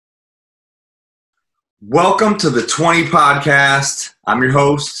Welcome to the 20 podcast. I'm your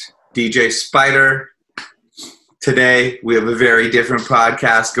host, DJ Spider. Today, we have a very different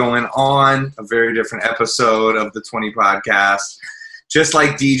podcast going on, a very different episode of the 20 podcast. Just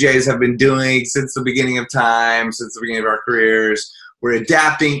like DJs have been doing since the beginning of time, since the beginning of our careers, we're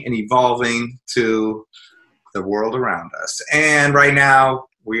adapting and evolving to the world around us. And right now,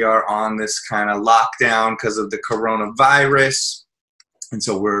 we are on this kind of lockdown because of the coronavirus. And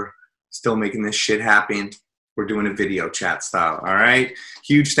so we're still making this shit happen. We're doing a video chat style, all right?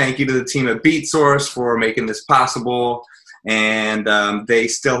 Huge thank you to the team at BeatSource for making this possible. And they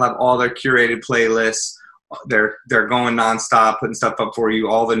still have all their curated playlists. They're going nonstop, putting stuff up for you.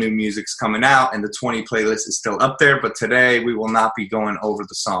 All the new music's coming out, and the 20 playlist is still up there. But today, we will not be going over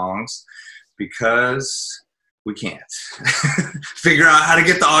the songs because we can't figure out how to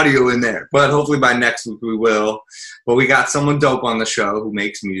get the audio in there. But hopefully by next week we will. But we got someone dope on the show who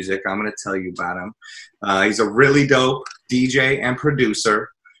makes music. I'm going to tell you about him. He's a really dope DJ and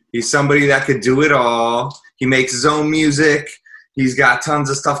producer. He's somebody that could do it all. He makes his own music. He's got tons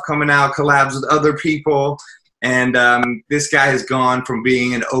of stuff coming out, collabs with other people. And this guy has gone from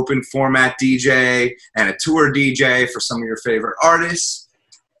being an open format DJ and a tour DJ for some of your favorite artists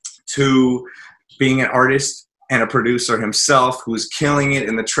to being an artist and a producer himself who's killing it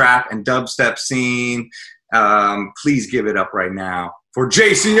in the trap and dubstep scene. Please give it up right now for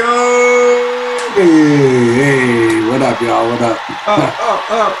Jayceeoh! Hey, what up, y'all? What up?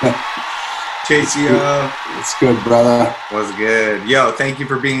 Jayceeoh. It's good, brother. What's good? Yo, thank you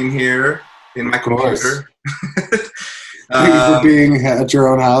for being here in my computer. Thank you for being at your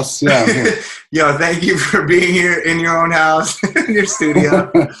own house. Yeah. Yo, thank you for being here in your own house, in your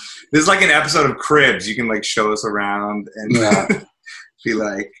studio. This is like an episode of Cribs. You can like show us around and be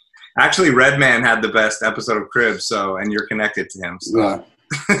like, actually, Redman had the best episode of Cribs, and you're connected to him. So. Yeah,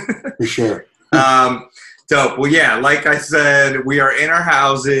 for sure. Dope. Well, yeah, like I said, we are in our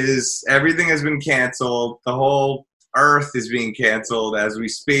houses. Everything has been canceled. The whole earth is being canceled as we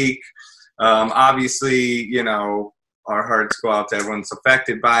speak. Obviously, you know, our hearts go out to everyone that's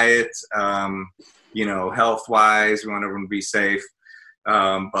affected by it. You know, health-wise, we want everyone to be safe.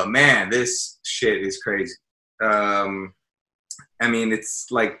 But man, this shit is crazy. I mean, it's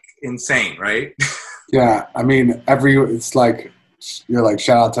like insane, right? Yeah, I mean, it's like, you're like,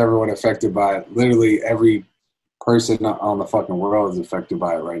 shout out to everyone affected by it. Literally every person on the fucking world is affected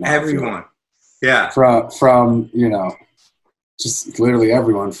by it right now. Everyone. Yeah. From, you know, just literally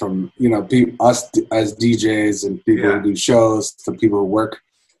everyone from, you know, us as DJs and people who do shows to people who work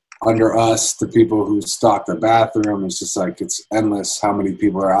under us, to people who stock the bathroom. It's just like, it's endless how many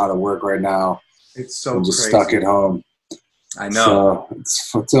people are out of work right now. It's so crazy. Just stuck at home. I know.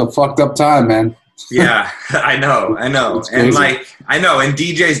 So it's a fucked up time, man. Yeah, I know. And like, I know. And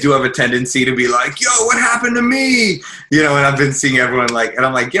DJs do have a tendency to be like, yo, what happened to me? You know, and I've been seeing everyone like, and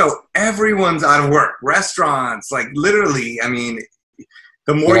I'm like, yo, everyone's out of work. Restaurants, like literally, I mean,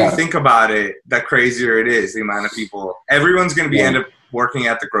 the more you think about it, the crazier it is, the amount of people. Everyone's going to end up working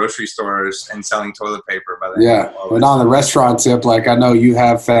at the grocery stores and selling toilet paper by then. Yeah, but on the restaurant tip, like I know you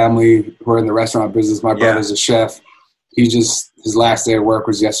have family who are in the restaurant business. My brother's a chef. His last day of work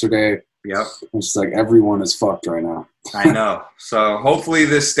was yesterday. Yep. It's just like everyone is fucked right now. I know. So hopefully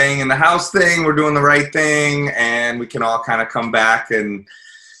this staying in the house thing, we're doing the right thing, and we can all kind of come back and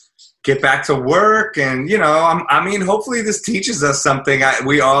get back to work. And, you know, I mean, hopefully this teaches us something.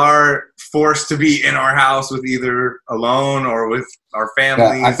 We are forced to be in our house with either alone or with our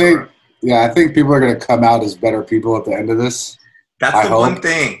families. I think people are going to come out as better people at the end of this. That's the one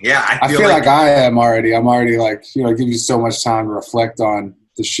thing. Yeah. I feel like I am already. I'm already like, you know, it gives you so much time to reflect on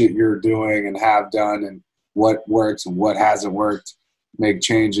the shit you're doing and have done and what works and what hasn't worked, make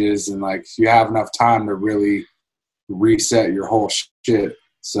changes. And like, you have enough time to really reset your whole shit.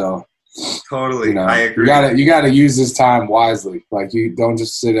 So totally. You know, I agree. You gotta use this time wisely. Like, you don't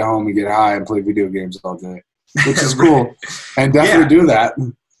just sit at home and get high and play video games all day, which is cool. And definitely do that.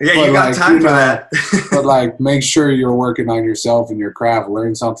 Yeah, but you got time for that. But like, make sure you're working on yourself and your craft.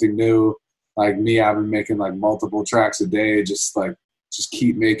 Learn something new. Like me, I've been making like multiple tracks a day. Just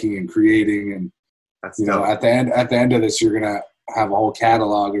keep making and creating. And you know, at the end of this, you're gonna have a whole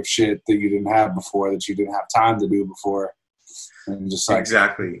catalog of shit that you didn't have before, that you didn't have time to do before, and just like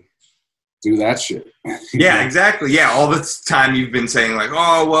do that shit. Yeah, exactly. Yeah, all this time you've been saying like,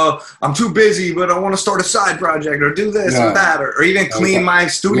 oh, well, I'm too busy, but I want to start a side project or do this or that, or even clean my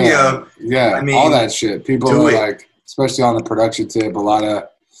studio. Yeah, I mean, all that shit. People are like, especially on the production tip, a lot of,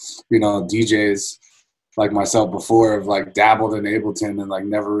 you know, DJs like myself before have like dabbled in Ableton and like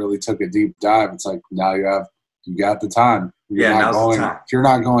never really took a deep dive. It's like, now you got the time. You're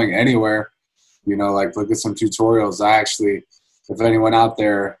not going anywhere. You know, like look at some tutorials. I actually, if anyone out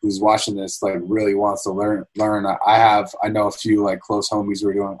there who's watching this like really wants to learn, I know a few like close homies who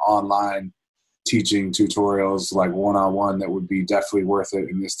are doing online teaching tutorials like one-on-one that would be definitely worth it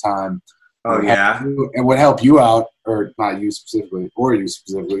in this time. Oh yeah, and would help you out, or not you specifically, or you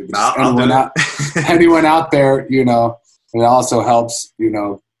specifically, but just anyone out there, you know. And it also helps, you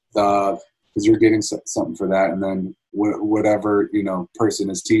know, because you're getting something for that, and then whatever, you know,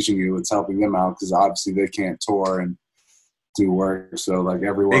 person is teaching you, it's helping them out because obviously they can't tour and do work. So like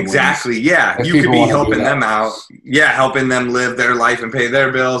everyone exactly wins. Yeah, you could be helping them out, helping them live their life and pay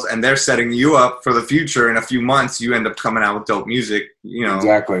their bills, and they're setting you up for the future. In a few months you end up coming out with dope music, you know,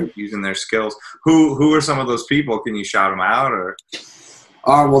 exactly, using their skills. Who are some of those people? Can you shout them out? Or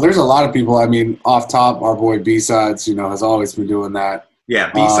well, there's a lot of people. I mean, off top, our boy B-Sides, you know, has always been doing that.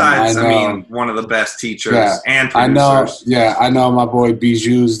 Yeah, B-Sides, I mean, one of the best teachers and producers. I know my boy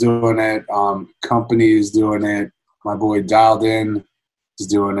Bijou's doing it. Company is doing it. My boy Dialed In is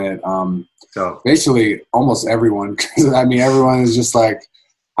doing it. So basically, almost everyone. Cause, I mean, everyone is just like,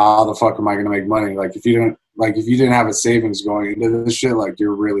 how the fuck am I going to make money? Like, if you didn't have a savings going into this shit, like,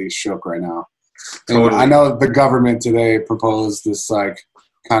 you're really shook right now. Totally. And I know the government today proposed this like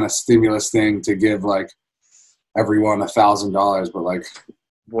kind of stimulus thing to give like everyone $1,000, but like,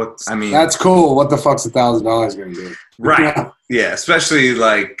 that's cool. What the fuck's $1,000 going to do? Right. Yeah. Especially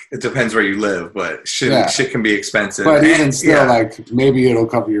like it depends where you live, but shit can be expensive. But even still, like maybe it'll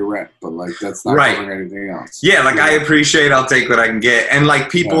cover your rent, but like that's not covering anything else. Yeah. Like I appreciate, I'll take what I can get. And like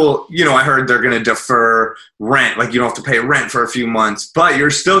people, you know, I heard they're going to defer rent. Like you don't have to pay rent for a few months, but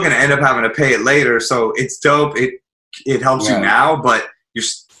you're still going to end up having to pay it later. So it's dope. It helps you now, but you're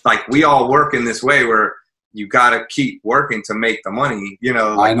like, we all work in this way where you got to keep working to make the money, you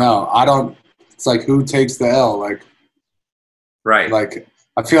know. Like, I know. It's like, who takes the L? Like, right. Like,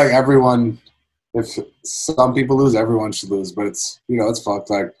 I feel like everyone, if some people lose, everyone should lose. But it's, you know, it's fucked.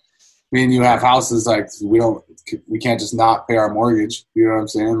 Like, me and you have houses, like, we can't just not pay our mortgage. You know what I'm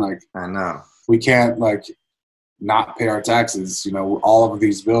saying? Like, I know. We can't, like, not pay our taxes. You know, all of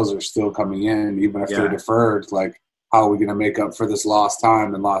these bills are still coming in, even if they're deferred. Like, how are we going to make up for this lost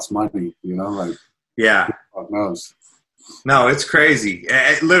time and lost money? You know, like, who knows? No, it's crazy.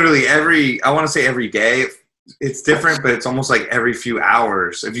 Literally I want to say every day, it's different, but it's almost like every few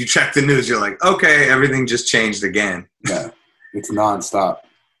hours. If you check the news, you're like, okay, everything just changed again. Yeah, it's nonstop.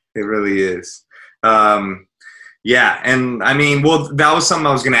 It really is. Yeah, and I mean, well, that was something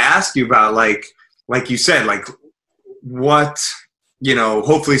I was going to ask you about. Like you said, like what, you know,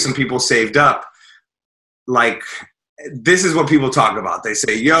 hopefully some people saved up. Like, this is what people talk about. They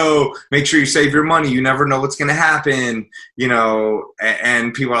say, yo, make sure you save your money. You never know what's going to happen, you know,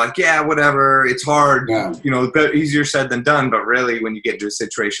 and people are like, yeah, whatever. It's hard, you know, easier said than done. But really, when you get to a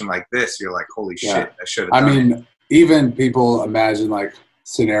situation like this, you're like, holy shit, I should have done it. Even people imagine like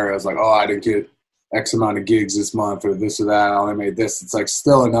scenarios like, oh, I didn't get X amount of gigs this month or this or that. I only made this. It's like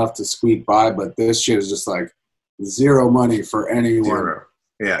still enough to squeak by. But this shit is just like zero money for anyone. Zero.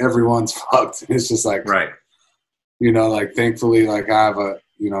 Yeah. Everyone's fucked. It's just like, you know, like thankfully, like I have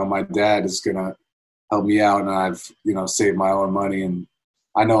my dad is going to help me out and I've, you know, saved my own money and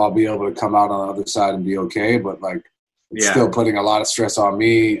I know I'll be able to come out on the other side and be okay. But like, it's still putting a lot of stress on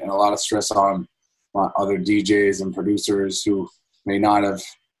me and a lot of stress on my other DJs and producers who may not have,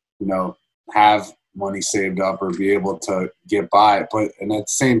 you know, have money saved up or be able to get by. But, and at the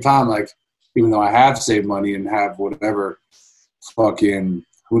same time, like, even though I have saved money and have whatever, fucking,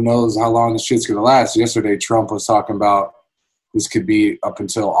 who knows how long this shit's going to last. Yesterday, Trump was talking about this could be up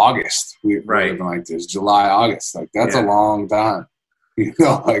until August. We're living like this, July, August. Like, that's a long time. You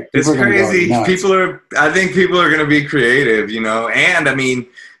know, like, it's crazy. I think people are going to be creative, you know, and I mean,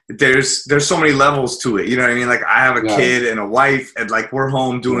 there's so many levels to it. You know what I mean? Like, I have a kid and a wife and like, we're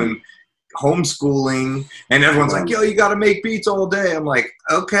home doing homeschooling and everyone's like, yo, you got to make beats all day. I'm like,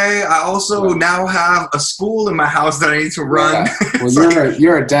 okay. I also now have a school in my house that I need to run. Well,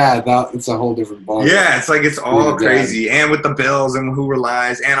 you're a dad. It's a whole different ball. Yeah, it's like, it's all crazy. And with the bills and who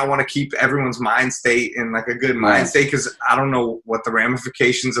relies, and I want to keep everyone's mind state in like a good mind state because I don't know what the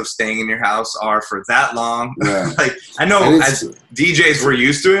ramifications of staying in your house are for that long. Like, I know as DJs we're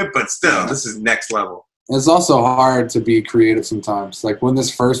used to it, but still, this is next level. It's also hard to be creative sometimes. Like when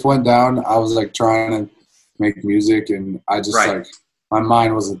this first went down, I was like trying to make music and I just like, my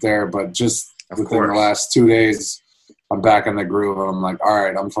mind wasn't there, but just within the last 2 days, I'm back in the groove and I'm like, all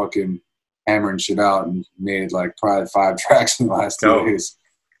right, I'm fucking hammering shit out and made like probably 5 tracks in the last 2 days.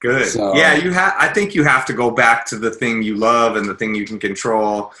 Good. So, yeah, I think you have to go back to the thing you love and the thing you can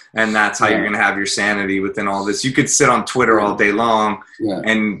control, and that's how you're going to have your sanity within all this. You could sit on Twitter all day long,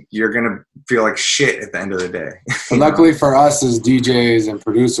 and you're going to feel like shit at the end of the day. But luckily for us as DJs and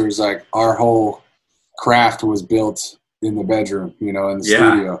producers, like our whole craft was built in the bedroom, in the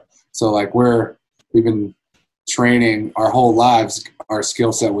studio. So like we've been training our whole lives. Our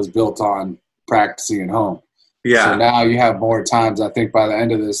skill set was built on practicing at home. Yeah. So now you have more times. I think by the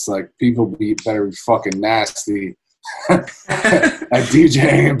end of this, like people better be fucking nasty at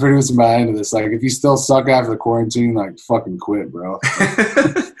DJing and producing by the end of this. Like if you still suck after the quarantine, like fucking quit, bro.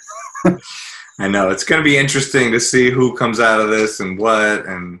 I know it's going to be interesting to see who comes out of this and what.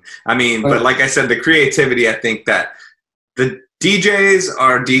 And I mean, but like I said, the creativity. I think that the DJs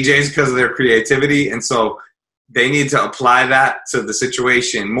are DJs because of their creativity, and so they need to apply that to the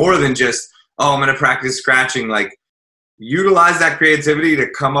situation more than just, oh, I'm going to practice scratching. Like, utilize that creativity to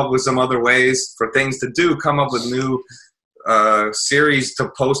come up with some other ways for things to do, come up with new series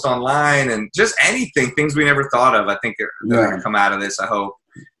to post online, and just anything, things we never thought of. I think they're going to come out of this, I hope.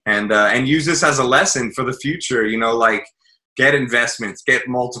 And use this as a lesson for the future, like get investments, get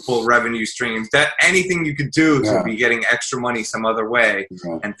multiple revenue streams, that anything you could do to be getting extra money some other way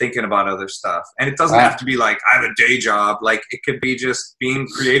and thinking about other stuff. And it doesn't have to be like, I have a day job. Like it could be just being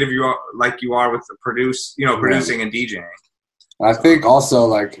creative like you are with the producing and DJing. I think also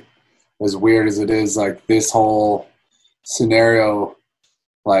like as weird as it is, like this whole scenario,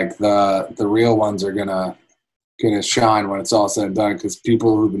 like the real ones are gonna shine when it's all said and done, because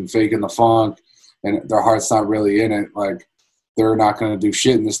people who've been faking the funk and their heart's not really in it, like they're not going to do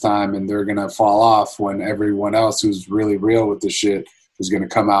shit in this time, and they're going to fall off when everyone else who's really real with the shit is going to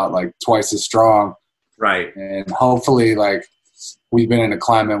come out like twice as strong. Right. And hopefully, like, we've been in a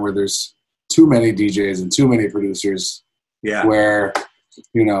climate where there's too many DJs and too many producers. Yeah. Where,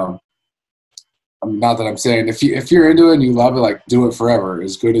 not that I'm saying if you're into it and you love it, like do it forever,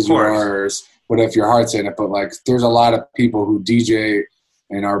 as good as you are, what if your heart's in it. But like, there's a lot of people who DJ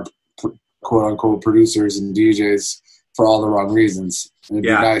and are quote unquote producers and DJs for all the wrong reasons. It'd be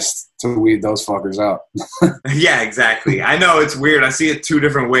nice to weed those fuckers out. Yeah, exactly. I know it's weird. I see it two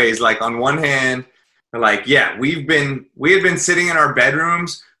different ways. Like on one hand, like, we had been sitting in our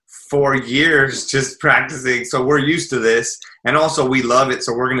bedrooms for years just practicing. So we're used to this. And also we love it.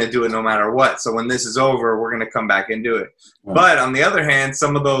 So we're going to do it no matter what. So when this is over, we're going to come back and do it. Yeah. But on the other hand,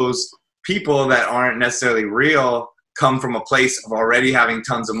 some of those people that aren't necessarily real come from a place of already having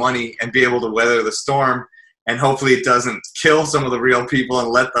tons of money and be able to weather the storm. And hopefully it doesn't kill some of the real people and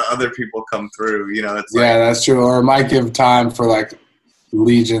let the other people come through. It's like, that's true. Or it might give time for like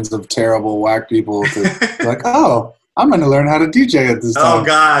legions of terrible whack people to be like, oh, I'm going to learn how to DJ at this time. Oh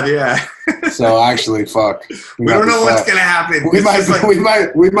God, yeah. So actually, fuck. We don't know what's going to happen.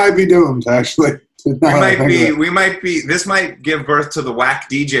 We might be doomed. Actually, we might be. This might give birth to the whack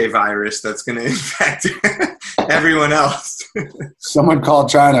DJ virus that's going to infect everyone else. Someone call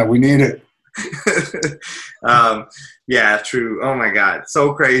China. We need it. Yeah, true. Oh my God,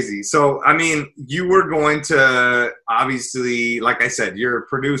 so crazy. So I mean, you were going to, obviously, like I said, you're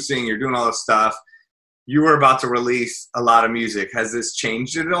producing, you're doing all this stuff. You were about to release a lot of music. Has this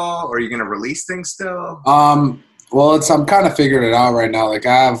changed at all, or are you going to release things still? Well, I'm kind of figuring it out right now. Like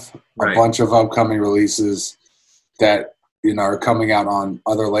I have a bunch of upcoming releases that are coming out on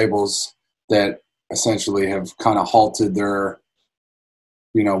other labels that essentially have kind of halted their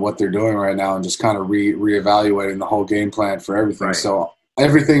what they're doing right now, and just kind of reevaluating the whole game plan for everything. Right. So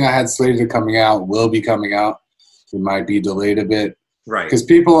everything I had slated coming out will be coming out. It might be delayed a bit. Right. Because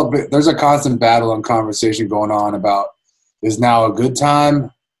there's a constant battle and conversation going on about, is now a good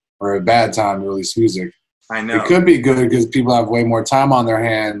time or a bad time to release music? I know. It could be good because people have way more time on their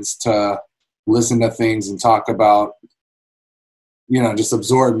hands to listen to things and talk about, just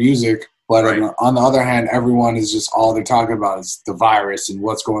absorb music. But on the other hand, everyone is just, all they're talking about is the virus and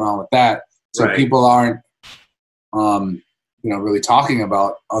what's going on with that. So people aren't, really talking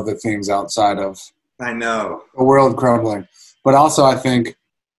about other things outside of the world crumbling. But also, I think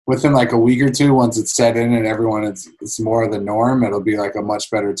within like a week or two, once it's set in and everyone, it's more of the norm, it'll be like a much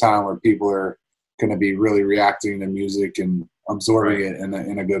better time where people are going to be really reacting to music and absorbing it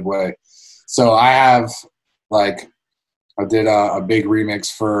in a good way. So I did a big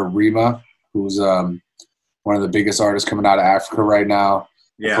remix for Rima, who's one of the biggest artists coming out of Africa right now.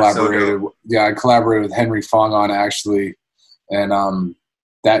 Yeah, I collaborated with Henry Fong on it, actually, and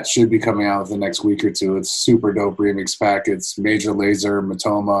that should be coming out within the next week or two. It's super dope remix pack. It's Major Lazer,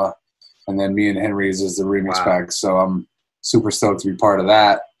 Matoma, and then me and Henry's is the remix pack. So I'm super stoked to be part of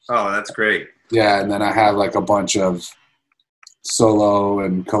that. Oh, that's great. Yeah, and then I have like a bunch of solo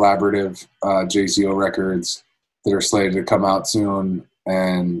and collaborative Jayceeoh records that are slated to come out soon,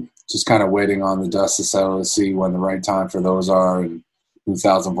 and just kind of waiting on the dust to settle to see when the right time for those are, and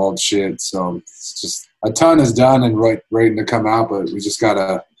 2,000 volt shit. So it's just a ton is done and waiting to come out, but we just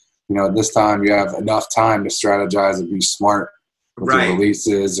gotta, this time you have enough time to strategize and be smart with your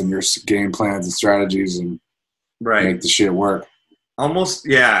releases and your game plans and strategies and make the shit work. Almost,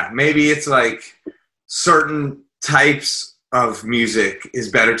 yeah. Maybe it's like certain types of music is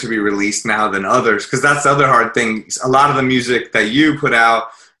better to be released now than others, because that's the other hard thing. A lot of the music that you put out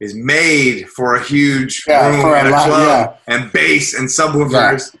is made for a huge room and a club and bass and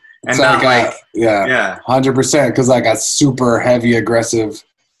subwoofers and not like 100%, because like a super heavy aggressive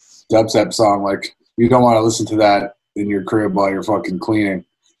dubstep song, like you don't want to listen to that in your crib while you're fucking cleaning.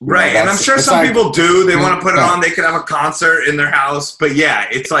 Right, and I'm sure some people do. They want to put it on. They could have a concert in their house, but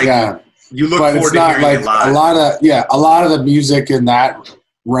it's like you look forward to hearing it live. A lot of the music in that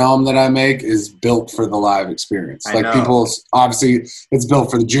realm that I make is built for the live experience. People, obviously, it's built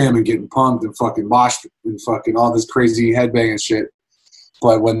for the gym and getting pumped and fucking moshed and fucking all this crazy headbanging shit.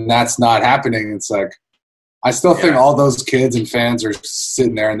 But when that's not happening, it's like I still think all those kids and fans are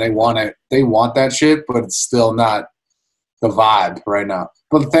sitting there and they want it. They want that shit, but it's still not the vibe right now.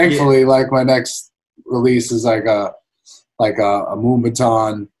 But thankfully, like my next release is like a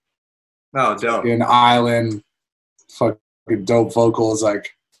Moombaton, dope, an island, fucking dope vocals, like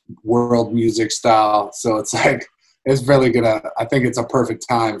world music style. So it's like it's really I think it's a perfect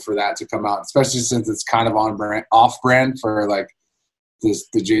time for that to come out, especially since it's kind of off brand for like the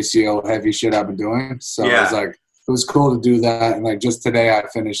Jayceeoh heavy shit I've been doing. So it was like it was cool to do that. And like just today, I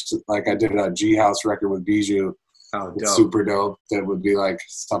finished I did a G House record with Bijou. Oh, it's super dope. That would be like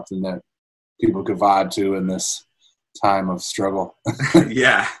something that people could vibe to in this time of struggle.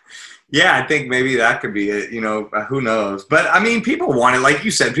 Yeah, I think maybe that could be it. Who knows? But I mean, people want it. Like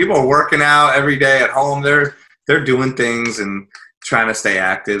you said, people are working out every day at home. They're doing things and trying to stay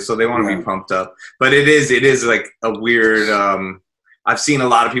active, so they want to be pumped up. But it is like a weird. I've seen a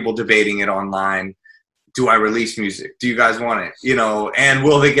lot of people debating it online. Do I release music? Do you guys want it? And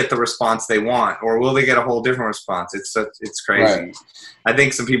will they get the response they want, or will they get a whole different response? It's crazy. Right. I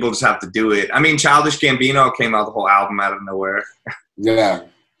think some people just have to do it. I mean, Childish Gambino came out the whole album out of nowhere. Yeah,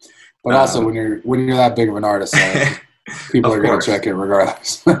 but also when you're that big of an artist, people are gonna check it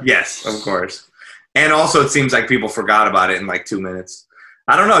regardless. Yes, of course. And also, it seems like people forgot about it in like 2 minutes.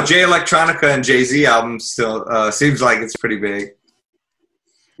 I don't know. Jay Electronica and Jay-Z album still seems like it's pretty big.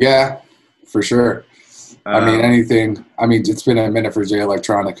 Yeah, for sure. It's been a minute for Jay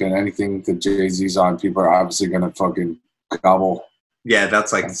Electronica, and anything that Jay-Z's on, people are obviously going to fucking gobble. Yeah,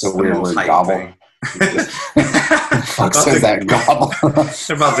 that's like a weird word, gobble. Thing. Fuck says that, gobble.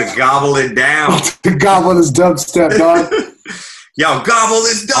 They're about to gobble it down. Gobble this dubstep, dog. Yo, gobble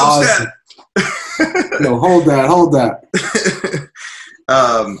this dubstep. Yo, hold that.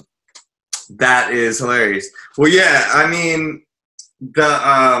 That is hilarious. Well, yeah, I mean,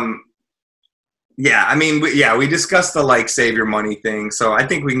 we discussed the like save your money thing, so I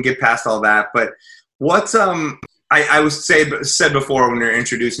think we can get past all that. But what's I said before when we were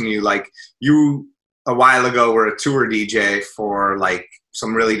introducing you, like you a while ago were a tour DJ for like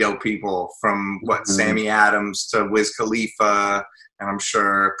some really dope people from Sammy Adams to Wiz Khalifa, and I'm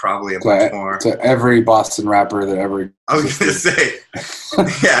sure probably a bunch more. To every Boston rapper that ever. I was gonna say,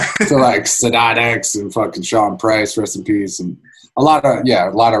 yeah. To like Sadat X and fucking Sean Price, rest in peace, and a lot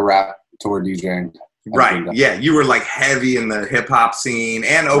of rap tour DJing. Right. Yeah. You were like heavy in the hip hop scene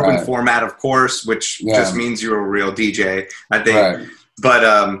and open format, of course, which just means you're a real DJ, I think. Right.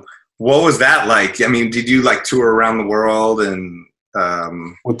 But what was that like? I mean, did you like tour around the world and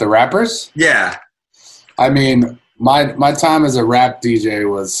with the rappers? Yeah. I mean, my time as a rap DJ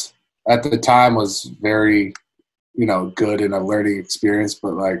was at the time was very, good and a learning experience.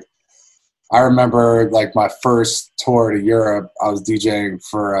 But like, I remember like my first tour to Europe, I was DJing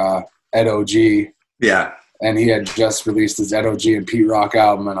for Ed O.G. Yeah. And he had just released his Ed O.G. and Pete Rock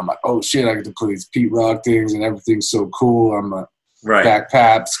album. And I'm like, oh shit, I get to play these Pete Rock things and everything's so cool. I'm a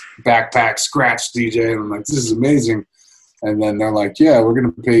backpack scratch DJ. And I'm like, this is amazing. And then they're like, yeah, we're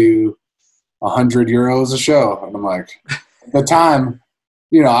going to pay you 100 euros a show. And I'm like, at the time,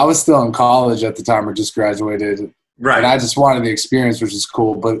 I was still in college at the time or just graduated. Right. And I just wanted the experience, which is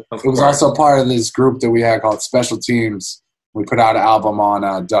cool. But it was also part of this group that we had called Special Teams. We put out an album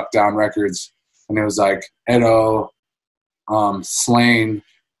on Duck Down Records. And it was like Edo, Slane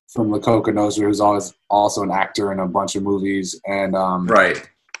from La Coca Nostra, who's always also an actor in a bunch of movies, and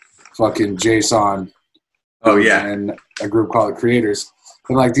fucking Jayceeoh. Oh yeah, and a group called Creators.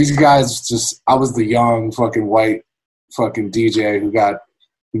 And like these guys, I was the young fucking white fucking DJ who got,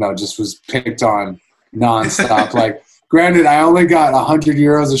 just was picked on nonstop. Like, granted, I only got 100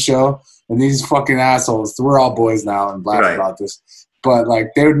 euros a show, and these fucking assholes, we're all boys now and laugh about this, but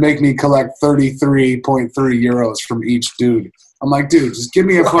like they would make me collect 33.3 euros from each dude. I'm like, dude, just give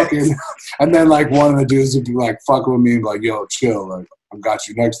me a fucking, and then like one of the dudes would be like fucking with me and be like, yo, chill, like I got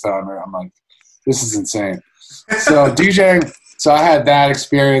you next time. And I'm like, this is insane. So DJing, so I had that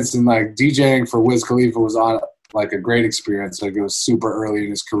experience, and like DJing for Wiz Khalifa was on like a great experience. Like it was super early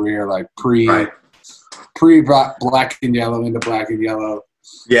in his career, like pre Black and Yellow into Black and Yellow.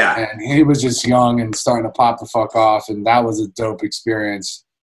 Yeah. And he was just young and starting to pop the fuck off, and that was a dope experience.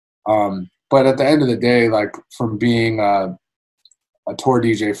 But at the end of the day, like from being a tour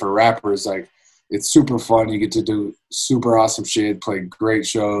DJ for rappers, like it's super fun. You get to do super awesome shit, play great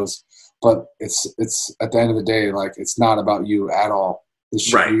shows, but it's at the end of the day, like it's not about you at all.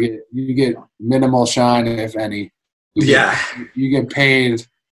 You get minimal shine, if any. You get paid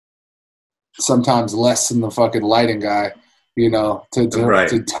sometimes less than the fucking lighting guy, to tour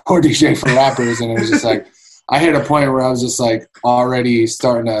DJ for rappers. And it was just like, I hit a point where I was just like already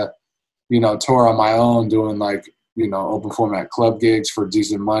starting to, tour on my own, doing like, open format club gigs for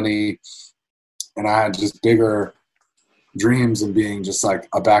decent money. And I had just bigger dreams and being just like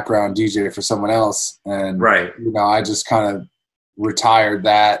a background DJ for someone else. And, I just kind of retired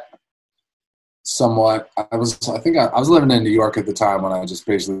that somewhat. I was living in New York at the time when I just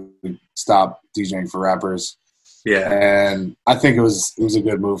basically stopped DJing for rappers. Yeah. And I think it was a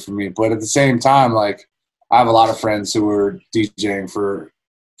good move for me. But at the same time, like I have a lot of friends who were DJing for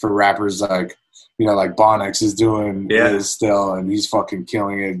rappers, like, like Bonix is doing his still, and he's fucking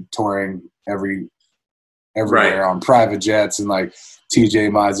killing it, touring everywhere on private jets, and like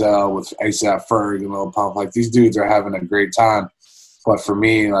TJ Mizell with ASAP Ferg and Lil Pump. Like these dudes are having a great time. But for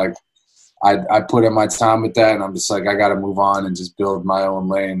me, like I put in my time with that, and I'm just like, I got to move on and just build my own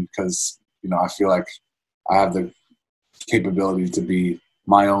lane, because, I feel like I have the capability to be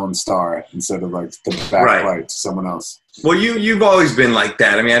my own star instead of like the backlight to someone else. Well, you've always been like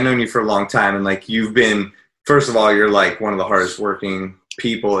that. I mean, I've known you for a long time, and like you've been, first of all, you're like one of the hardest working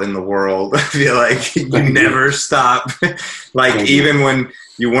people in the world. I feel like you never stop. Like even when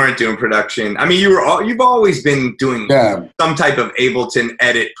you weren't doing production, I mean, you've always been doing some type of Ableton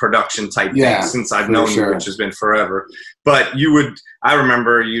edit production type thing since I've known you, which has been forever. But I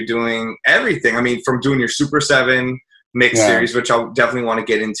remember you doing everything. I mean, from doing your Super 7 mix series, which I'll definitely want to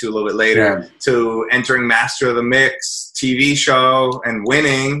get into a little bit later, to entering Master of the Mix TV show and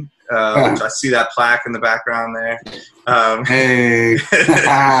winning. Which I see that plaque in the background there. Hey.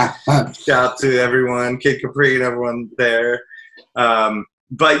 Shout out to everyone, Kid Capri and everyone there.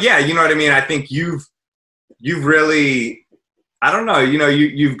 But yeah, you know what I mean? I think you've really, I don't know,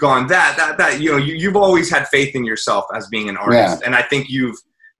 you've gone that, you've always had faith in yourself as being an artist. Yeah. And I think you've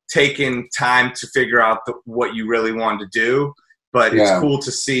taken time to figure out what you really wanted to do, but it's cool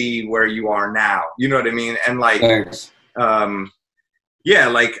to see where you are now. You know what I mean? And like,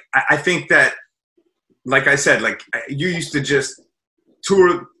 like I think that, like I said, like you used to just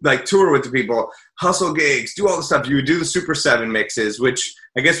tour with the people, hustle gigs, do all the stuff. You would do the Super 7 mixes, which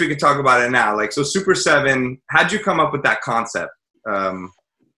I guess we could talk about it now. Like, so Super 7, how'd you come up with that concept?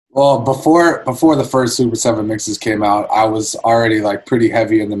 Well, before the first Super 7 mixes came out, I was already like pretty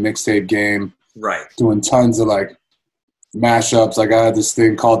heavy in the mixtape game. Right. Doing tons of like mashups. Like I had this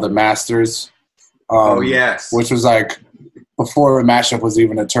thing called the Masters. Which was like, before mashup was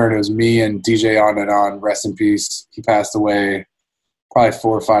even a term, it was me and DJ On, rest in peace. He passed away probably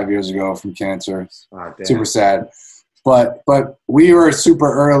 4 or 5 years ago from cancer. Oh, super sad. But we were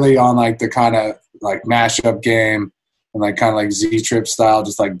super early on like the kind of like mashup game, and like kind of like Z-Trip style,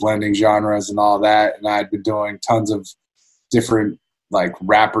 just like blending genres and all that. And I'd been doing tons of different like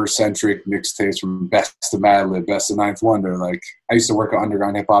rapper-centric mixtapes, from Best of Madlib, Best of Ninth Wonder. Like I used to work at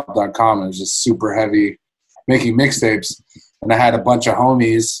UndergroundHipHop.com, and it was just super heavy making mixtapes. And I had a bunch of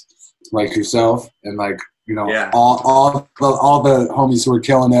homies like yourself, and like, all the homies who were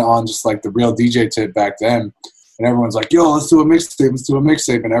killing it on just like the real DJ tip back then. And everyone's like, yo, let's do a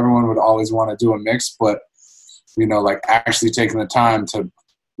mixtape. And everyone would always want to do a mix, but, like actually taking the time to,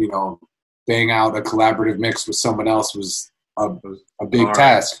 bang out a collaborative mix with someone else was a big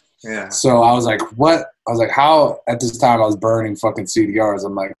task. Yeah. So I was like, how, at this time I was burning fucking CDRs.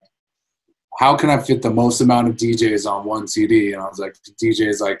 I'm like, how can I fit the most amount of DJs on one CD? And I was like, DJ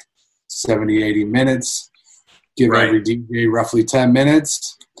is like 70, 80 minutes. Give every DJ roughly 10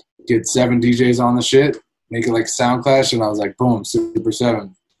 minutes. Get 7 DJs on the shit. Make it like Sound Clash. And I was like, boom, Super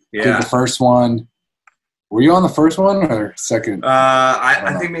 7. Yeah. Did the first one. Were you on the first one or second?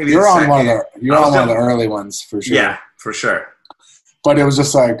 I think maybe you're on one of the early ones for sure. Yeah, For sure. But it was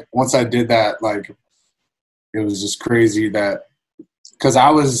just like, once I did that, like, it was just crazy that, because I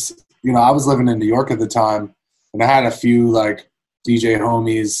was living in New York at the time, and I had a few like DJ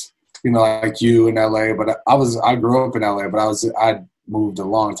homies, like you in LA, but I grew up in LA, but I moved a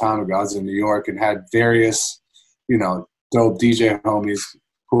long time ago. I was in New York and had various, dope DJ homies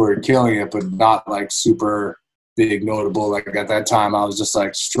who were killing it, but not like super big notable. Like at that time, I was just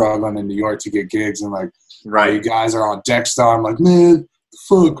like struggling in New York to get gigs, and like, right, you guys are on deck star. I'm like, man,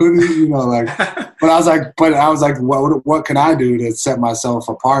 fuck, like. But I was like, what can I do to set myself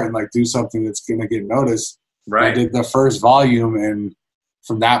apart and like do something that's gonna get noticed? Right. I did the first volume, and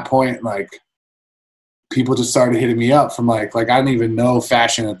from that point, like, people just started hitting me up from like I didn't even know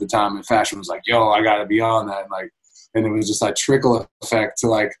fashion at the time, and fashion was like, yo, I gotta be on that, and it was just like trickle effect to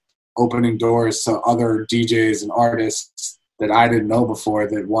like opening doors to other DJs and artists that I didn't know before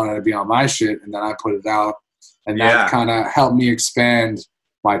that wanted to be on my shit, and then I put it out, and that kind of helped me expand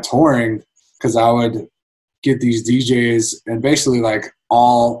my touring, because I would get these DJs, and basically like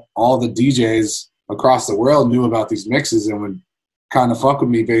all the DJs across the world knew about these mixes and would kind of fuck with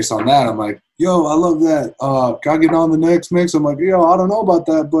me based on that. I'm like, yo, I love that. Can I get on the next mix? I'm like, yo, I don't know about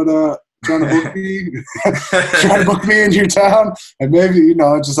that, but trying to book me into your town, and maybe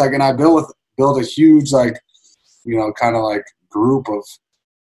just like, and I built a huge like kind of like group of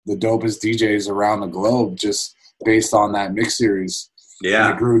the dopest DJs around the globe just based on that mix series.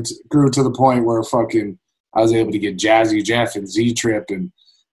 Yeah, and it grew to the point where I was able to get Jazzy Jeff and Z Trip and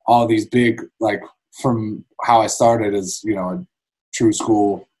all these big, like, from how I started as a true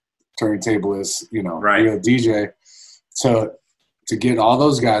school turntablist, right, real DJ, to get all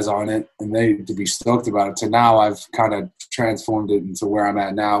those guys on it and they to be stoked about it, to now I've kind of transformed it into where I'm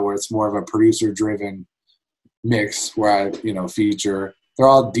at now, where it's more of a producer driven mix where I feature. They're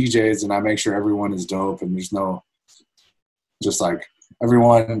all DJs and I make sure everyone is dope, and there's no just like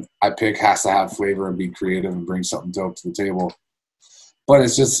everyone I pick has to have flavor and be creative and bring something dope to the table. But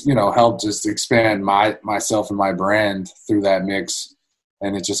it's just helped just expand myself and my brand through that mix,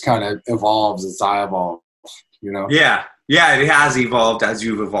 and it just kind of evolves as I evolve. Yeah, it has evolved as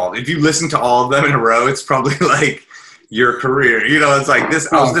you've evolved. If you listen to all of them in a row, it's probably like your career. It's like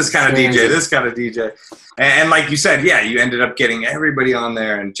this. I was this kind of DJ, this kind of DJ, and like you said, you ended up getting everybody on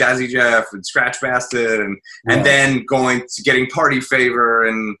there, and Jazzy Jeff and Scratch Bastard, and then going to getting Party Favor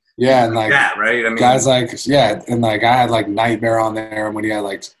and like that, right? I mean, guys and like I had like Nightmare on there when he had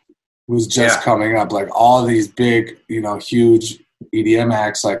like was just coming up. Like all these big, huge EDM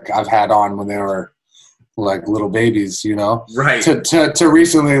acts like I've had on when they were like little babies, right? To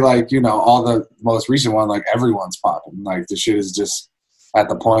recently, like all the most recent one, like everyone's popping. Like the shit is just at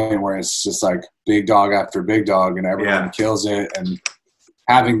the point where it's just like big dog after big dog, and everyone kills it. And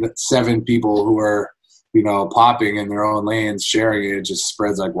having the 7 people who are popping in their own lanes, sharing it, just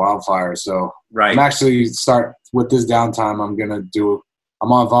spreads like wildfire. So I'm actually start with this downtime.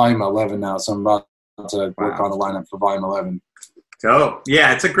 I'm on volume 11 now, so I'm about to work on the lineup for volume 11. Oh,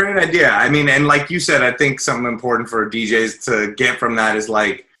 yeah, it's a great idea. I mean, and like you said, I think something important for DJs to get from that is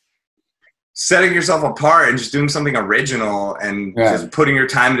like setting yourself apart and just doing something original, and just putting your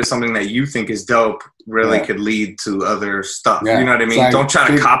time into something that you think is dope really could lead to other stuff. You know what I mean? Like, don't try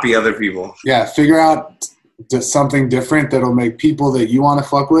to copy other people. Yeah, figure out just something different that'll make people that you want to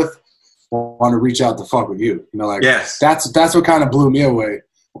fuck with want to reach out to fuck with you. That's what kind of blew me away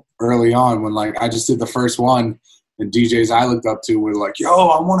early on when like I just did the first one. And DJs I looked up to were like, yo,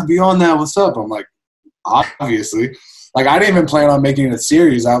 I want to be on that. What's up? I'm like, obviously. Like, I didn't even plan on making it a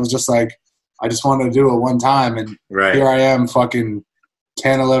series. I was just like, I just wanted to do it one time. And here I am fucking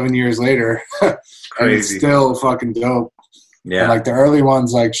 10, 11 years later. And it's still fucking dope. Yeah. And like the early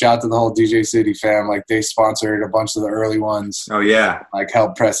ones, like shout out to the whole DJ City fam. Like they sponsored a bunch of the early ones. Oh, yeah. Like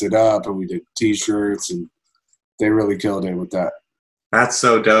helped press it up. And we did T-shirts. And they really killed it with that. That's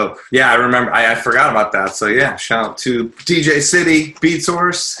so dope. Yeah, I remember. I forgot about that. So, yeah, shout out to DJ City, Beat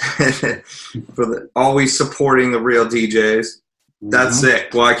Source, for always supporting the real DJs. That's sick.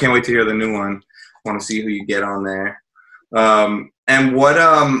 Well, I can't wait to hear the new one. I want to see who you get on there. And what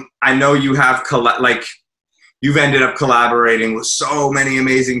I know you have, you've ended up collaborating with so many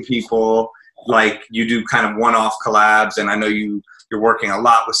amazing people. Like, you do kind of one-off collabs, and I know you're working a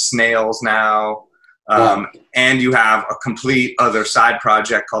lot with Snails now. And you have a complete other side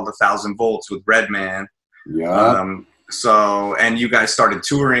project called 1,000 Volts with Redman. Yeah. So, and you guys started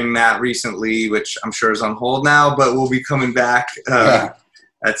touring that recently, which I'm sure is on hold now, but we'll be coming back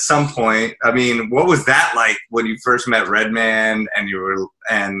at some point. I mean, what was that like when you first met Redman and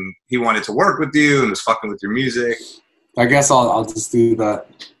he wanted to work with you and was fucking with your music? I guess I'll just do the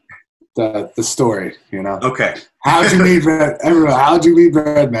the story, you know. Okay. How'd you meet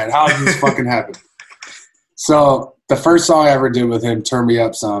Redman? How did this fucking happen? So the first song I ever did with him, Turn Me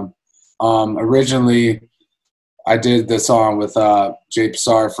Up Some, originally I did the song with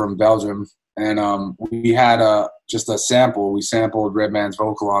Jayceeoh from Belgium, and we had just a sample. We sampled Redman's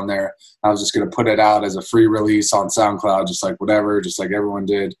vocal on there. I was just going to put it out as a free release on SoundCloud, just like whatever, just like everyone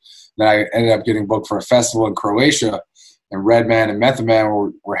did. Then I ended up getting booked for a festival in Croatia, and Redman and Method Man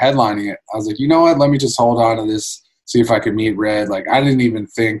were headlining it. I was like, you know what? Let me just hold on to this, see if I could meet Red. Like, I didn't even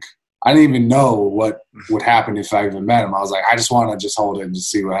know what would happen if I even met him. I was like, I just want to just hold it and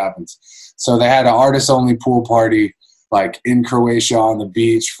just see what happens. So they had an artist-only pool party, like, in Croatia on the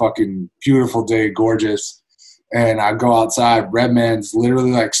beach, fucking beautiful day, gorgeous. And I go outside. Redman's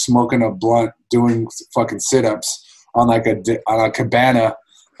literally, like, smoking a blunt, doing fucking sit-ups on, like, on a cabana.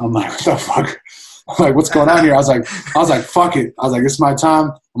 I'm like, what the fuck? I'm like, what's going on here? I was like, fuck it. I was like, it's my time.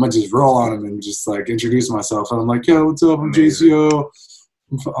 I'm going to just roll on him and just, like, introduce myself. And I'm like, yo, what's up? I'm Jayceeoh.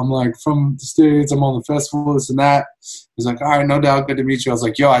 I'm like, from the States. I'm on the festival, this and that. He's like, all right, no doubt. Good to meet you. I was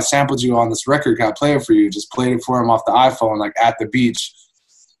like, yo, I sampled you on this record. Can I play it for you? Just played it for him off the iPhone, like, at the beach.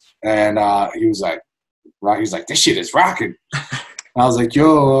 And he was like, this shit is rocking. I was like, yo,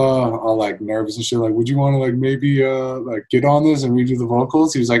 all like nervous and shit. Like, would you want to like maybe like get on this and redo the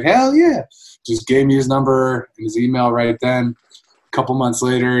vocals? He was like, hell yeah. Just gave me his number and his email right then. A couple months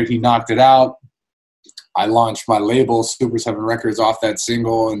later, he knocked it out. I launched my label, Super 7 Records, off that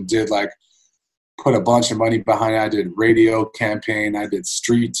single and put a bunch of money behind it. I did radio campaign. I did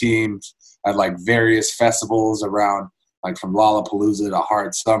street teams at like various festivals around, like from Lollapalooza to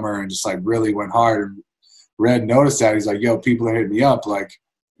Hard Summer, and just like really went hard. And Red noticed that. He's like, yo, people are hitting me up. Like,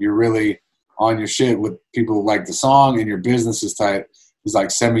 you're really on your shit with people who like the song and your business is tight. He's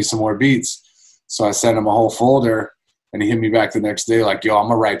like, send me some more beats. So I sent him a whole folder, and he hit me back the next day like, yo, I'm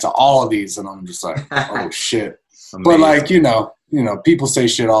going to write to all of these. And I'm just like, oh, shit. Amazing. But, like, you know, people say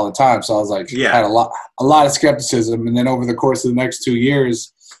shit all the time. So I was like, had a lot of skepticism. And then over the course of the next 2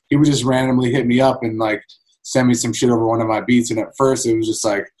 years, he would just randomly hit me up and, like, send me some shit over one of my beats. And at first it was just,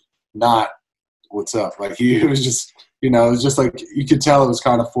 like, not what's up. Like, it was just, it was just, like, you could tell it was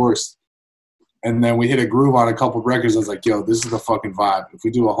kind of forced. And then we hit a groove on a couple records. I was like, yo, this is the fucking vibe. If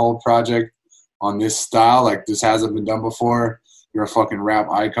we do a whole project on this style, like, this hasn't been done before, you're a fucking rap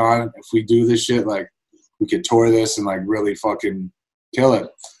icon. If we do this shit, like, we could tour this and, like, really fucking kill it.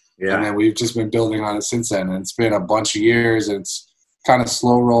 Yeah. And then we've just been building on it since then. And it's been a bunch of years. And it's kind of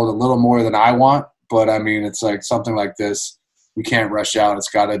slow rolled a little more than I want. But, I mean, it's like something like this, we can't rush out. It's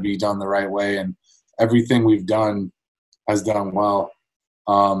got to be done the right way. And everything we've done has done well.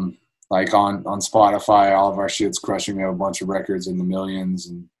 Like on Spotify, all of our shit's crushing. We have a bunch of records in the millions.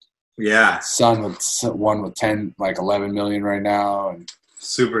 And Son with 10, like 11 million right now. And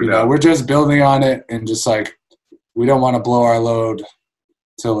super dope. We're just building on it, and just like, we don't want to blow our load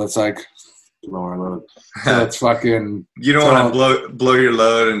till it's like, it's fucking. You don't want to blow your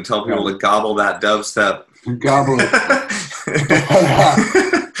load and tell people to gobble that dubstep. Gobble it.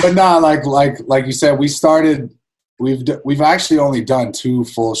 But nah, like you said, we've actually only done 2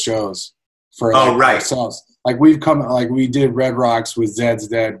 full shows for ourselves. Like, we did Red Rocks with Zed's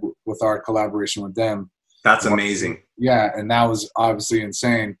Dead with our collaboration with them. That's amazing. Yeah, and that was obviously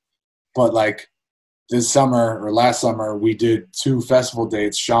insane. But like this summer or last summer, we did 2 festival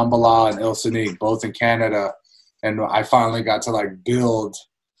dates, Shambhala and Il Sonique, both in Canada. And I finally got to like build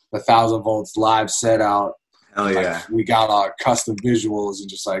the 1,000 Volts live set out. Hell yeah. Like, we got our custom visuals and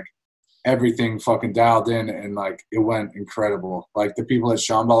just like everything fucking dialed in, and like it went incredible. Like, the people at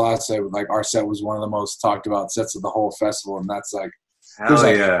Shambhala said like our set was one of the most talked about sets of the whole festival, and that's like there's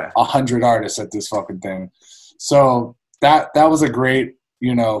like 100 artists at this fucking thing. So that was a great,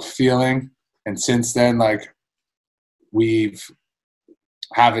 feeling. And since then, like, we've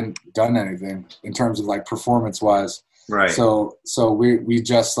haven't done anything in terms of like performance wise. Right. So we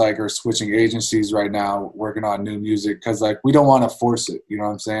just like are switching agencies right now, working on new music, because like we don't want to force it. You know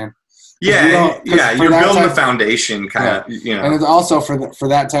what I'm saying? Yeah. You're building the foundation, kind of. And it's also for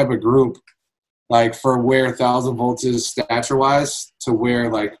that type of group, like for where 1,000 Volts is stature wise to where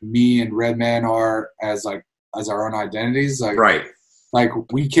like me and Redman are as our own identities. Like, right. Like,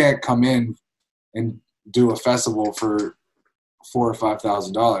 we can't come in and do a festival for $4,000 or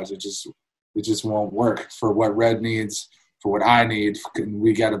 $5,000. It just won't work for what Red needs, for what I need.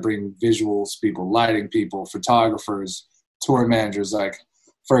 We got to bring visuals people, lighting people, photographers, tour managers. Like,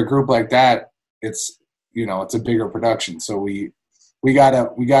 for a group like that, it's a bigger production. So we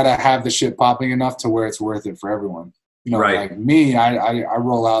gotta have the shit popping enough to where it's worth it for everyone. Right. Like me, I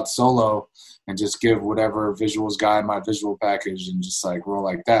roll out solo and just give whatever visuals guy my visual package and just like roll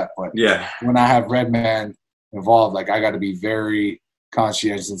like that. But yeah, when I have Redman involved, like I got to be very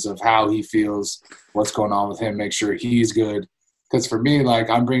conscientious of how he feels, what's going on with him, make sure he's good. Because for me, like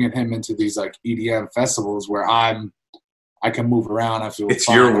I'm bringing him into these like EDM festivals where I can move around. I feel it's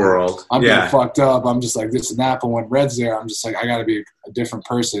fine. your world. I'm getting fucked up. I'm just like this and that. But when Red's there, I'm just like I got to be a different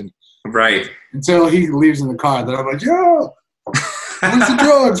person. Right. Until he leaves in the car, then I'm like, yo, where's the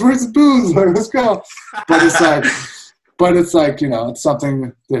drugs? Where's the booze? Like, let's go. But it's like, you know, it's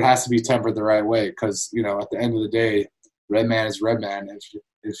something that has to be tempered the right way. Because, you know, at the end of the day, Redman is Redman.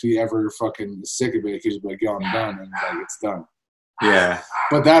 If he ever fucking is sick of it, he's like, yo, I'm done. And like, it's done. Yeah.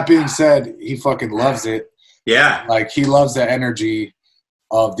 But that being said, he fucking loves it. Yeah. Like, he loves the energy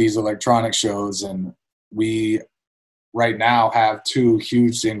of these electronic shows. And we right now have 2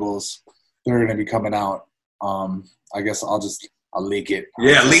 huge singles. They're going to be coming out. I guess I'll leak it.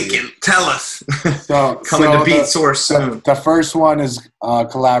 Yeah, leak it. Tell us. Coming to Beat Source soon. The first one is a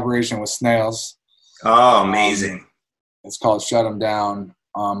collaboration with Snails. Oh, amazing. It's called Shut 'Em Down.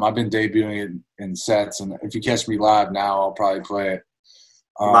 I've been debuting it in sets, and if you catch me live now, I'll probably play it.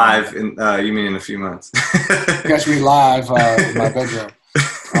 Live? You mean in a few months? Catch me live in my bedroom.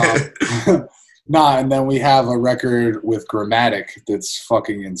 And then we have a record with Grammatic that's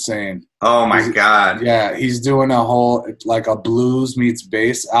fucking insane. Oh, my God. Yeah, he's doing a whole, like a blues meets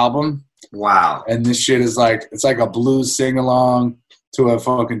bass album. Wow. And this shit is like, it's like a blues sing-along to a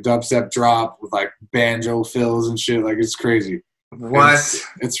fucking dubstep drop with like banjo fills and shit. Like, it's crazy. What?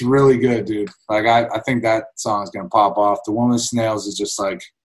 It's really good, dude. Like, I think that song is going to pop off. The one with Snails is just like,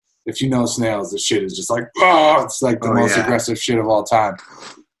 if you know Snails, the shit is just like, oh, it's like the most aggressive shit of all time.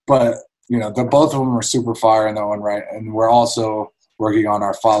 But, you know, both of them are super fire in their own right. And we're also working on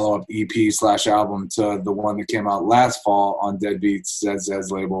our follow-up EP/album to the one that came out last fall on Deadbeats,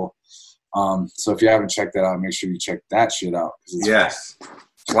 Zed's label. So if you haven't checked that out, make sure you check that shit out. Yes.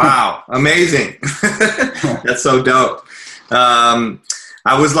 Wow. Amazing. That's so dope.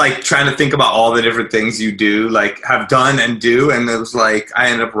 I was like trying to think about all the different things you do, like have done and do. And it was like, I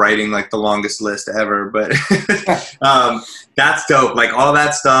ended up writing like the longest list ever, but, that's dope. Like all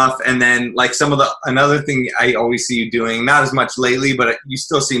that stuff. And then like another thing I always see you doing, not as much lately, but you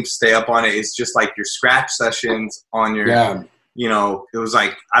still seem to stay up on it, is just like your scratch sessions on your, you know, it was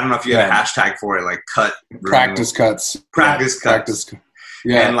like, I don't know if you had a hashtag for it, like practice cuts.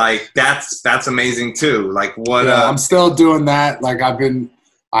 Yeah. And like, that's amazing too. Like what, I'm still doing that. Like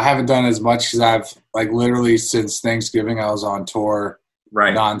I haven't done as much because I've like literally since Thanksgiving, I was on tour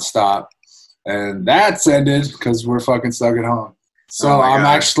nonstop. And that's ended because we're fucking stuck at home. So I'm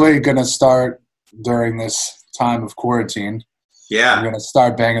actually going to start during this time of quarantine. Yeah. I'm going to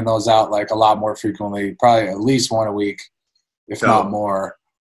start banging those out like a lot more frequently, probably at least one a week, if not more.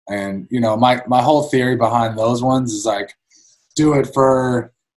 And, you know, my whole theory behind those ones is like, do it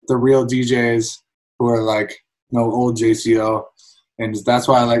for the real DJs who are like, old Jayceeoh. And that's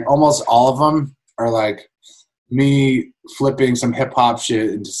why like almost all of them are like me flipping some hip hop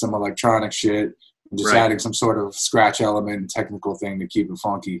shit into some electronic shit and just adding some sort of scratch element and technical thing to keep it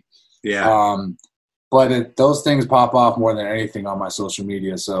funky. Yeah. But those things pop off more than anything on my social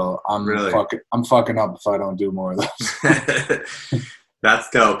media. So I'm fucking up if I don't do more of those. That's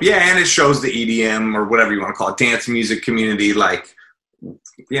dope. Yeah, and it shows the EDM or whatever you want to call it, dance music community, like,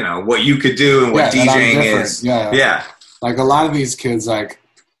 you know, what you could do and what DJing is. Yeah. Like a lot of these kids, like,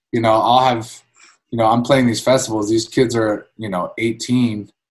 you know, I'm playing these festivals. These kids are, 18.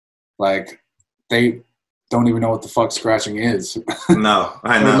 Like, they don't even know what the fuck scratching is. No,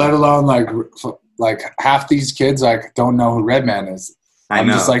 I know. Let alone, like half these kids, like, don't know who Redman is. I'm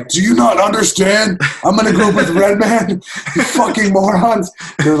just like, do you not understand? I'm in a group with Redman. You fucking morons.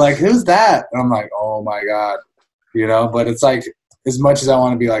 They're like, who's that? And I'm like, oh, my God. You know, but it's like, as much as I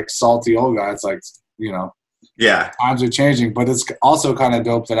want to be like salty old guy, it's like, times are changing. But it's also kind of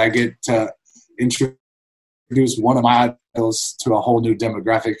dope that I get to introduce one of my idols to a whole new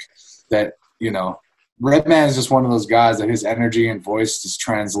demographic that, Redman is just one of those guys that his energy and voice just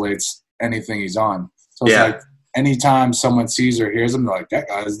translates anything he's on. So it's like, anytime someone sees or hears him, they're like, that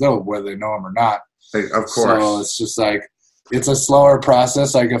guy is dope, whether they know him or not. Of course. So it's just like, it's a slower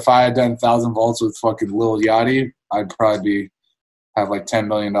process. Like if I had done 1,000 volts with fucking Lil Yachty, I'd probably have like $10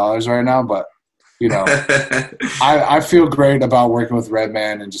 million right now. But, I feel great about working with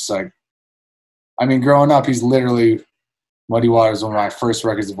Redman and just like, I mean, growing up, he's literally Muddy Waters, one of my first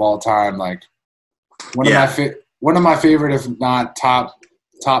records of all time. Like one of my favorite, if not top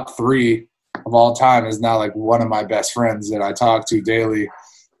 3 of all time, is now like one of my best friends that I talk to daily.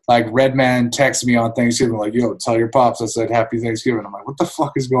 like Redman texted me on Thanksgiving, like, yo, tell your pops I said Happy Thanksgiving. I'm like, what the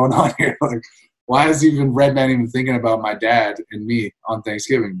fuck is going on here? Like, why is even Redman even thinking about my dad and me on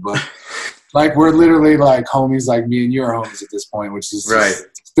Thanksgiving? But like, we're literally like homies, like me and you are homies at this point, which is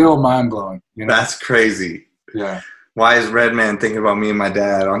still mind blowing. You know? That's crazy. Yeah. Why is Redman thinking about me and my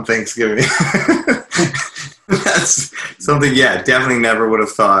dad on Thanksgiving? That's something, definitely never would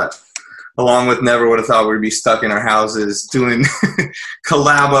have thought. Along with never would have thought we'd be stuck in our houses doing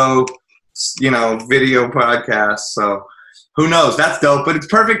collabo, video podcasts. So who knows? That's dope. But it's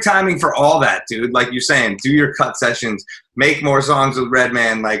perfect timing for all that, dude. Like you're saying, do your cut sessions, make more songs with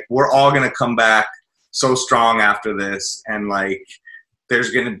Redman. Like, we're all going to come back so strong after this. And, like,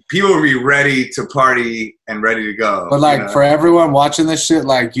 people will be ready to party and ready to go. But, like, for everyone watching this shit,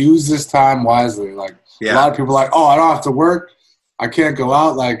 like, use this time wisely. Like, a lot of people are like, oh, I don't have to work. I can't go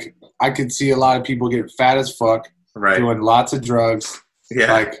out. Like, I could see a lot of people get fat as fuck, doing lots of drugs.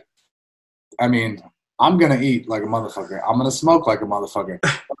 Yeah. Like, I mean, I'm going to eat like a motherfucker. I'm going to smoke like a motherfucker.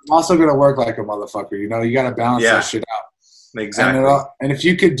 I'm also going to work like a motherfucker. You know, you got to balance that shit out. Exactly. And if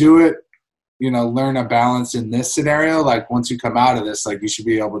you could do it, learn a balance in this scenario, like once you come out of this, like you should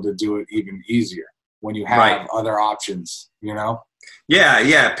be able to do it even easier when you have other options, you know?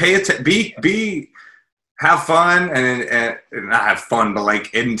 Yeah. Pay attention. Have fun and not have fun, but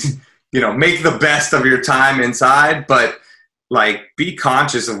like, make the best of your time inside, but like be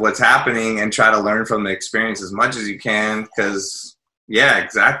conscious of what's happening and try to learn from the experience as much as you can. Cause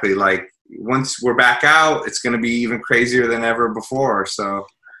exactly. Like once we're back out, it's going to be even crazier than ever before. So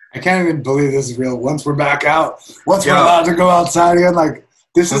I can't even believe this is real. Once we're back out, we're allowed to go outside again. Like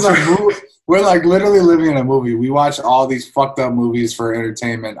this is a movie. We're like literally living in a movie. We watch all these fucked up movies for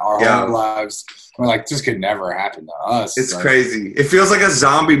entertainment our whole lives. We're like, this could never happen to us. It's like, crazy. It feels like a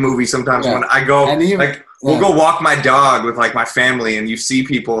zombie movie sometimes when I go, we'll go walk my dog with like my family and you see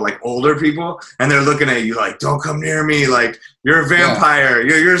people, like older people, and they're looking at you like, don't come near me. Like, you're a vampire.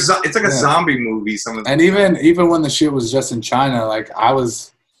 You're it's like a zombie movie. Even when the shit was just in China, like I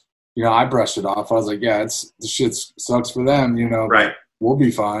was, I brushed it off. I was like, the shit sucks for them, Right. We'll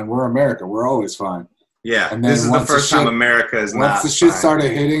be fine. We're America. We're always fine. Yeah, and then this is the first time America is not. Once the shit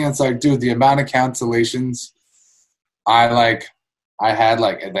started hitting, it's like, dude, the amount of cancellations I had,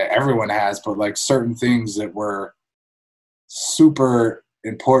 like, that everyone has, but like certain things that were super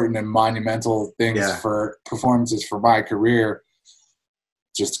important and monumental things for performances for my career,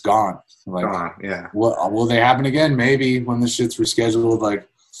 just gone. Like, will they happen again? Maybe when the shit's rescheduled. Like,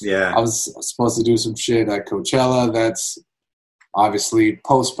 I was supposed to do some shit at Coachella that's obviously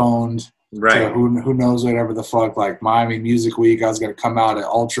postponed. Right. Who knows, whatever the fuck. Like Miami Music Week, I was going to come out at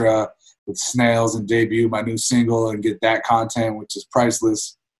Ultra with Snails and debut my new single and get that content, which is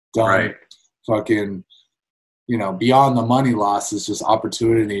priceless. Done. Right. Fucking, beyond the money loss is just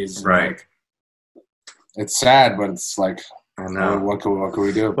opportunities. Right. Like, it's sad, but it's like, I know. What can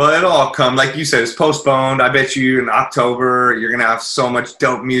we do? Well, it'll all come. Like you said, it's postponed. I bet you in October, you're going to have so much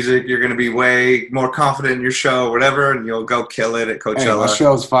dope music. You're going to be way more confident in your show, whatever, and you'll go kill it at Coachella. Hey, my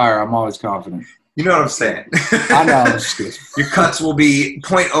show's fire. I'm always confident. You know what I'm saying? I know. I'm just kidding. Your cuts will be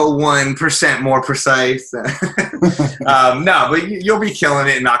 0.01% more precise. No, but you'll be killing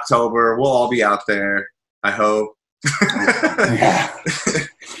it in October. We'll all be out there, I hope.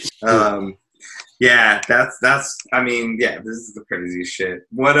 Yeah, that's. I mean, this is the craziest shit.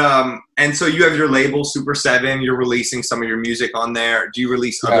 What and so you have your label Super 7. You're releasing some of your music on there. Do you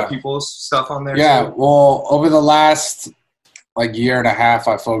release other people's stuff on there? Yeah. Too? Well, over the last year and a half,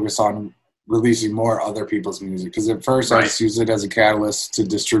 I focus on releasing more other people's music because at first I just used it as a catalyst to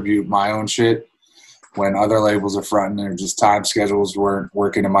distribute my own shit. When other labels are fronting, or just time schedules weren't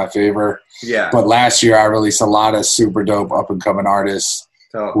working in my favor. Yeah. But last year I released a lot of super dope up and coming artists,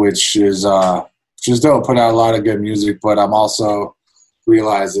 which is just dope. Put out a lot of good music, but I'm also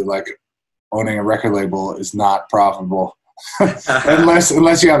realized that like owning a record label is not profitable unless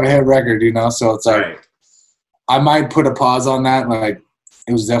you have a hit record, So it's like I might put a pause on that. Like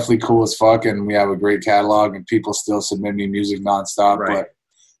it was definitely cool as fuck, and we have a great catalog, and people still submit me music nonstop. Right. But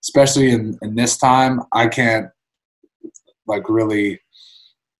especially in this time, I can't like really,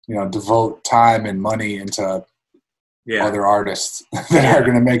 devote time and money into other artists that are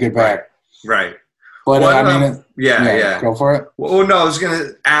going to make it back. Right. But go for it. Well, no, I was going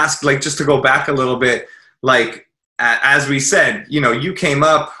to ask, like, just to go back a little bit, like, as we said, you came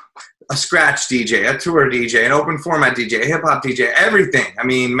up a scratch DJ, a tour DJ, an open format DJ, a hip hop DJ, everything. I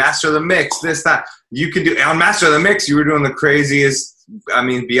mean, Master of the Mix, this, that. You could do on Master of the Mix. You were doing the craziest. I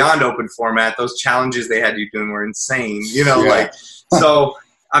mean, beyond open format, those challenges they had you doing were insane. Like, so.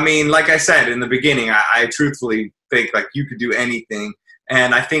 I mean, like I said in the beginning, I truthfully think like you could do anything.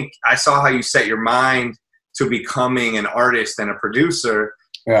 And I think I saw how you set your mind to becoming an artist and a producer.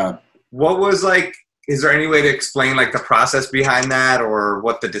 Yeah. What was like, is there any way to explain like the process behind that, or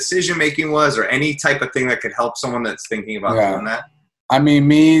what the decision making was, or any type of thing that could help someone that's thinking about doing that? I mean,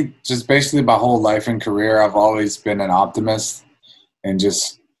 me, just basically my whole life and career, I've always been an optimist and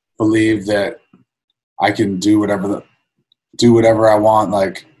just believe that I can do whatever I want.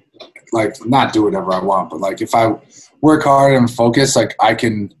 Like not do whatever I want, but like if I work hard and focus, like I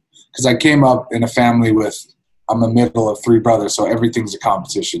can, because I came up in a family I'm a middle of 3 brothers, so everything's a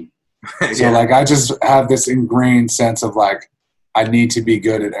competition. So like I just have this ingrained sense of like I need to be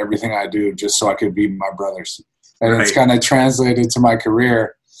good at everything I do just so I could beat my brothers. And it's kind of translated to my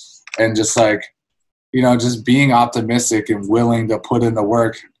career, and just like, you know, just being optimistic and willing to put in the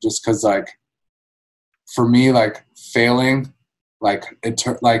work, just because like for me, like failing, like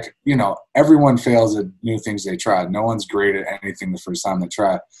you know, everyone fails at new things they try. No one's great at anything the first time they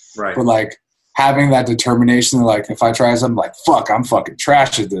try. Right. But like having that determination, like if I try something, like fuck, I'm fucking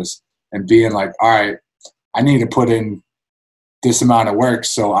trash at this, and being like, all right, I need to put in this amount of work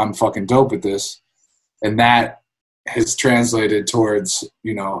so I'm fucking dope at this. And that has translated towards,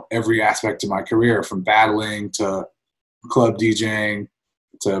 you know, every aspect of my career, from battling to club DJing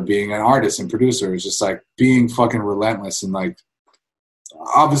to being an artist and producer. It's just like being fucking relentless. And like,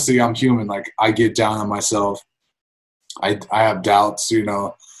 obviously I'm human. Like I get down on myself. I have doubts, you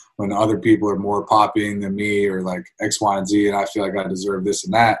know, when other people are more popping than me, or like X, Y, and Z, and I feel like I deserve this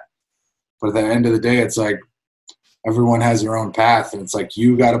and that. But at the end of the day, it's like everyone has their own path, and it's like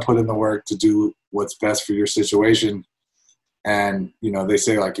you got to put in the work to do what's best for your situation. And, you know, they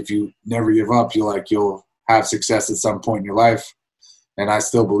say like if you never give up, you'll have success at some point in your life. And I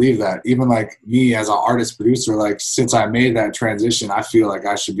still believe that. Even like me as an artist producer, like since I made that transition, I feel like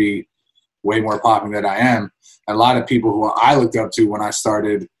I should be way more popping than I am. And a lot of people who I looked up to when I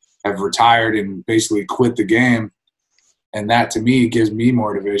started have retired and basically quit the game. And that to me gives me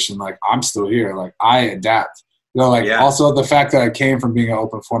motivation. Like I'm still here. Like I adapt. You know, like also the fact that I came from being an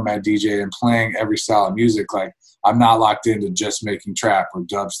open format DJ and playing every style of music, like I'm not locked into just making trap or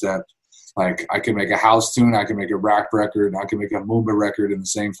dubstep. Like I can make a house tune, I can make a rap record, I can make a Moomba record in the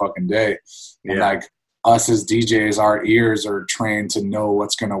same fucking day. And like us as DJs, our ears are trained to know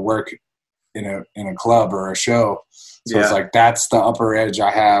what's going to work in a club or a show. So it's like that's the upper edge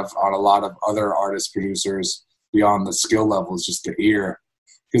I have on a lot of other artist producers beyond the skill levels, just the ear.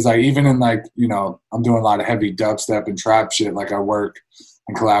 Because like even in like, you know, I'm doing a lot of heavy dubstep and trap shit. Like I work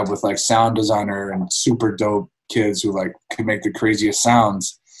and collab with like sound designer and super dope kids who like can make the craziest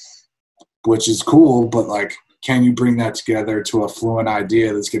sounds, which is cool. But like, can you bring that together to a fluent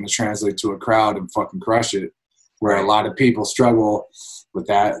idea that's going to translate to a crowd and fucking crush it? Where a lot of people struggle with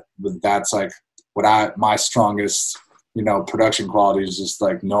that. But that's like my strongest, you know, production quality is just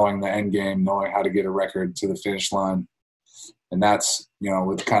like knowing the end game, knowing how to get a record to the finish line. And that's, you know,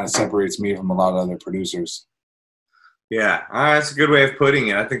 what kind of separates me from a lot of other producers. Yeah, that's a good way of putting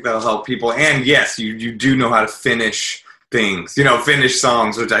it. I think that'll help people. And yes, you do know how to finish things, you know, finish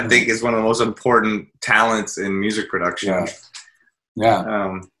songs, which I think is one of the most important talents in music production.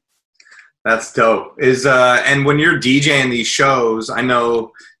 Yeah. That's dope. And when you're DJing these shows, I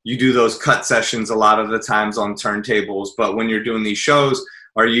know you do those cut sessions a lot of the times on turntables, but when you're doing these shows,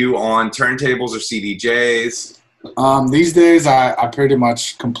 are you on turntables or CDJs? These days, I pretty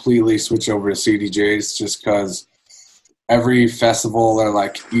much completely switch over to CDJs just because every festival or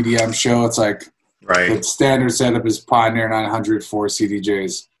like EDM show, it's like the standard setup is Pioneer 900 for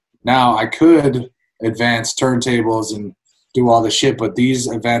CDJs. Now, I could advance turntables and do all the shit, but these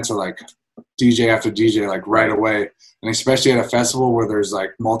events are like DJ after DJ, like right away. And especially at a festival where there's like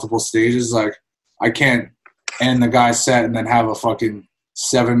multiple stages, like I can't end the guy's set and then have a fucking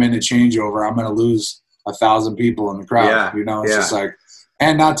 7-minute changeover. I'm going to lose 1,000 people in the crowd, you know, it's just like,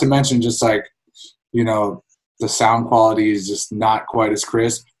 and not to mention just like, you know, the sound quality is just not quite as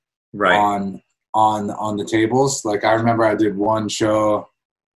crisp on the tables. Like I remember I did one show,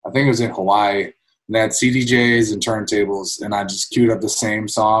 I think it was in Hawaii, and they had CDJs and turntables, and I just queued up the same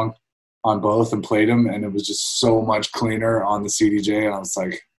song on both and played them, and it was just so much cleaner on the CDJ, and I was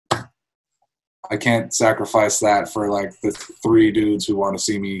like, I can't sacrifice that for like the 3 dudes who want to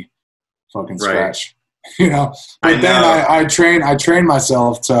see me fucking scratch. You know, but then I train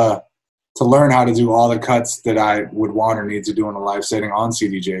myself to learn how to do all the cuts that I would want or need to do in a live setting on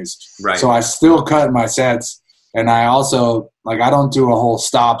CDJs. Right. So I still cut my sets, and I also like I don't do a whole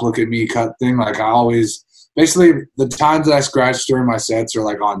stop, look at me cut thing. Like I always basically the times that I scratch during my sets are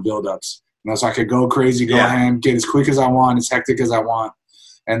like on build-ups. You know, so I could go crazy, go ham, get as quick as I want, as hectic as I want.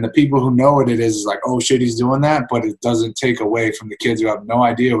 And the people who know what it is like, oh shit, he's doing that, but it doesn't take away from the kids who have no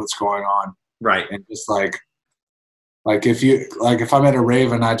idea what's going on. Right. And just like if I'm at a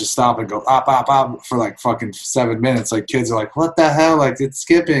rave and I just stop and go op op op for like fucking 7 minutes, like kids are like, what the hell? Like it's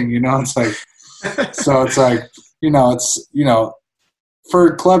skipping, you know? It's like so it's like, it's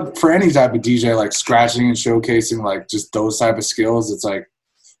for any type of DJ, like scratching and showcasing like just those type of skills, it's like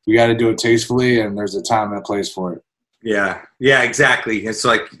you got to do it tastefully, and there's a time and a place for it. Yeah, exactly. It's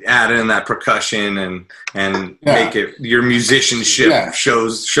like add in that percussion and make it your musicianship show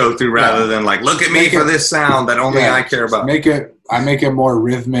through rather than like look at me for this sound that only I care about. I make it more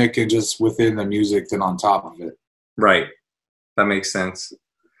rhythmic and just within the music than on top of it. Right, that makes sense.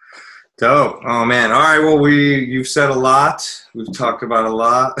 Dope. Oh man. All right. Well, you've said a lot. We've talked about a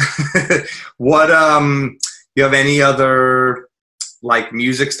lot. What you have any other like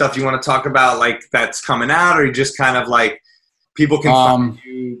music stuff you want to talk about, like that's coming out, or you just kind of like people can find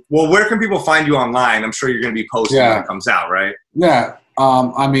you? Well, where can people find you online? I'm sure you're going to be posting when it comes out, right? Yeah.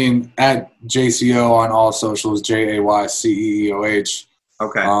 I mean, at Jayceeoh on all socials, JayCeeoh.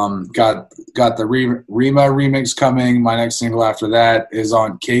 Okay. Got the Rima remix coming. My next single after that is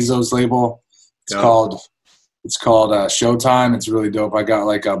on Keizo's label. It's called Showtime. It's really dope. I got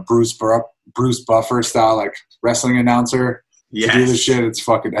like a Bruce Buffer style like wrestling announcer to do the shit. It's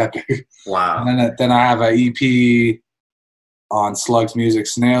fucking epic. Wow. And then I have an EP on Slugs Music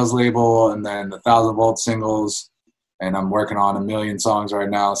Snails label, and then the 1,000 Volt singles. And I'm working on 1 million songs right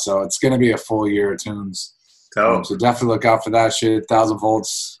now, so it's gonna be a full year of tunes. So definitely look out for that shit. 1,000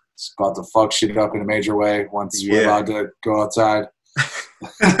 Volts is about to fuck shit up in a major way once we're allowed to go outside.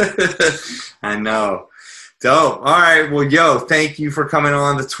 I know. Dope. All right. Well, thank you for coming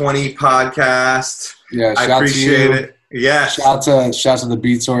on the 20 podcast. Yeah, I appreciate it. Yeah. Shout to the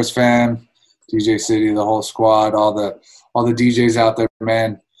Beat Source fam, DJ City, the whole squad, all the DJs out there,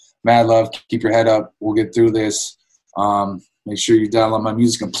 man. Mad love. Keep your head up. We'll get through this. Make sure you download my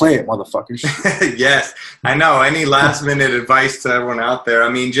music and play it, motherfuckers. Yes, I know. Any last minute advice to everyone out there? I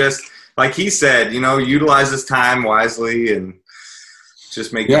mean, just like he said, utilize this time wisely and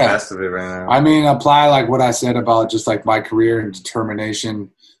just make the best of it right now. I mean, apply like what I said about just like my career and determination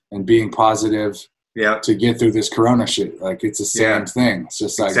and being positive to get through this Corona shit. Like it's the same thing. It's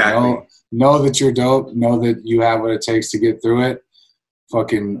just like, know that you're dope. Know that you have what it takes to get through it.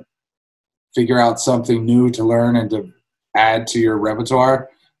 Fucking figure out something new to learn and to add to your repertoire,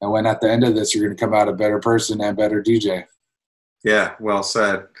 and when at the end of this you're going to come out a better person and better DJ. Yeah, well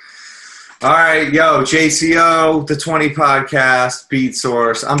said. All right, Jayceeoh, the 20 podcast, Beat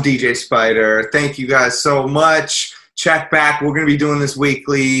Source. I'm DJ Spider. Thank you guys so much. Check back. We're going to be doing this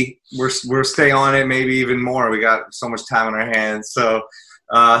weekly. We're stay on it, maybe even more. We got so much time on our hands. So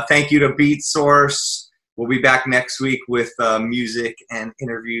thank you to Beat Source. We'll be back next week with music and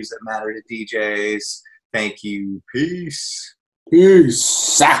interviews that matter to DJs. Thank you. Peace.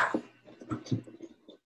 Peace.